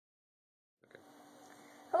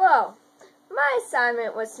Hello! My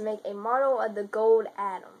assignment was to make a model of the gold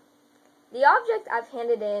atom. The object I've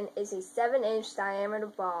handed in is a 7-inch diameter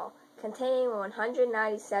ball containing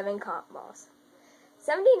 197 cotton balls.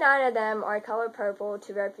 79 of them are colored purple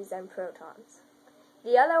to represent protons.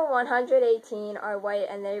 The other 118 are white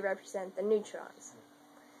and they represent the neutrons.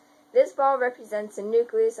 This ball represents the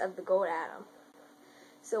nucleus of the gold atom.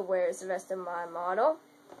 So where's the rest of my model?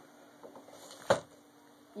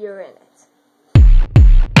 You're in it.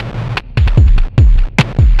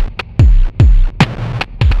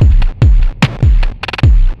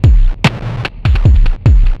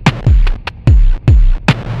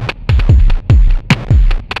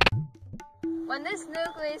 When this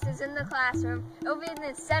nucleus is in the classroom, it will be in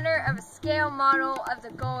the center of a scale model of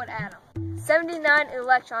the gold atom. 79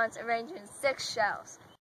 electrons arranged in 6 shells.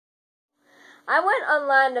 I went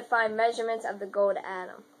online to find measurements of the gold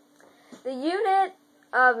atom. The unit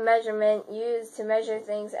of measurement used to measure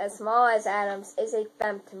things as small as atoms is a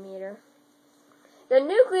femtometer. The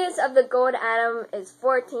nucleus of the gold atom is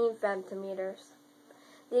 14 femtometers.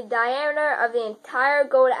 The diameter of the entire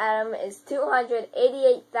gold atom is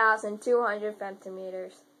 288,200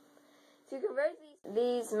 femtometers. To convert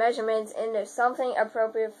these measurements into something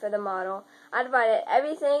appropriate for the model, I divided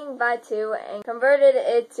everything by 2 and converted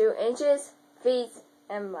it to inches, feet,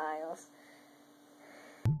 and miles.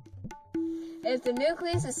 If the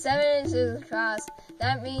nucleus is 7 inches across,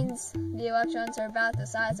 that means the electrons are about the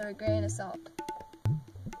size of a grain of salt.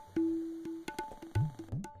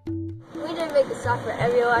 We didn't make a stop for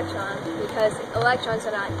every electron because electrons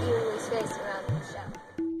are not evenly spaced around the shell.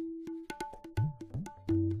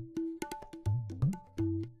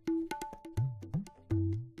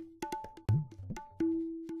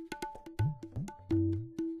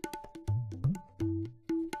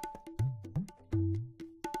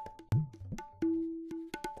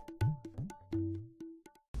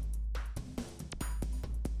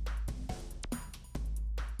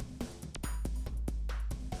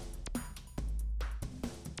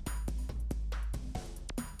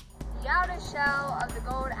 The outer shell of the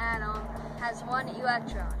gold atom has 1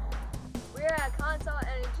 electron. We are at constant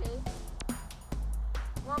energy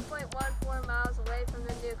 1.14 miles away from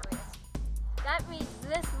the nucleus. That means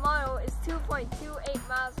this model is 2.28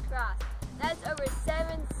 miles across. That's over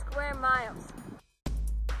 7 square miles.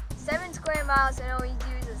 7 square miles and only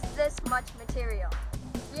uses this much material.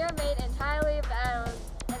 We are made entirely of atoms,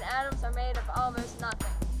 and atoms are made of almost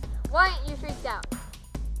nothing. Why aren't you freaked out?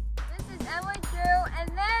 This is Emily Drew, and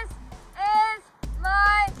this